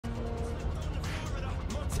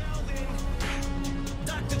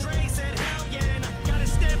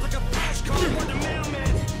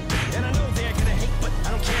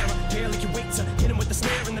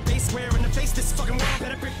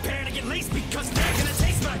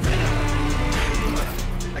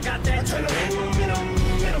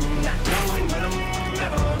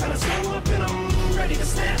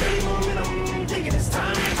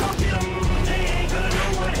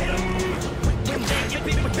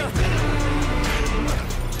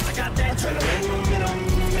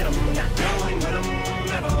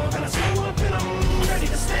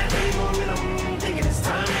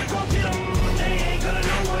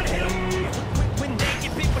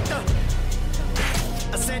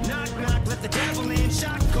let the devil in.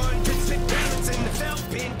 Shotgun, pit spit balance in the felt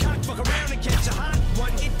pin. Cock fuck around and catch a hot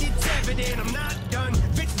one. It's evident I'm not done.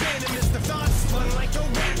 Fitz venomous, the thoughts spun like a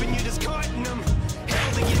weapon. You just carting them.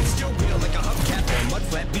 Held against your will like a hubcap. Mud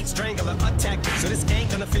flat, beat strangler, attack. So this ain't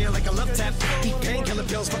gonna feel like a love tap. Eat painkiller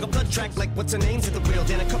pills, fuck a blood track. Like what's her name's at the wheel.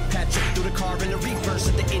 Then a cup patch through the car in the reverse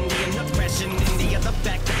of the Indian nut crash. In India, the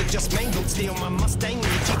back of the just mangled. Steal my Mustang and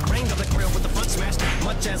the Jeep Wrangler, the grill with the front smashed.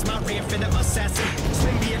 Much as my rear fender assassin.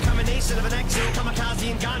 Slim be a combination of an action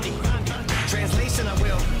kamikaze and Gandhi. Translation, I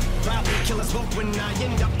will probably kill us both when I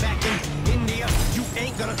end up back in India. You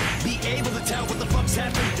ain't gonna be able to tell what the fuck's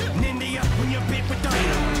happened in India when you're bit with the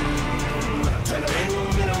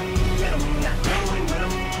venom, not going with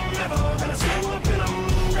them. Never gonna slow up in them.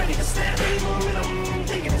 Ready to snap any momentum.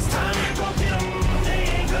 Thinking it's time to go get them. They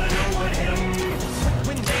ain't gonna know what hit them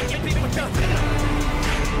when they get bit with the venom.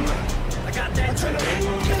 I got that adrenaline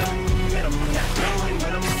momentum, not going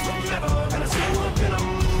with them. Never gonna slow up in them.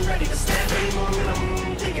 Ready to snap any momentum.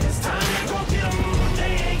 Thinking it's time to go get them.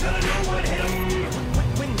 They ain't gonna know what hit them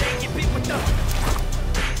when they get bit with the.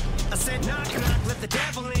 I said knock knock, let the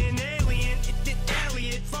devil in. Alien, it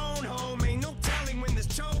Elliot, phone home. Ain't no telling when this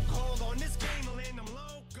chokehold on this guy.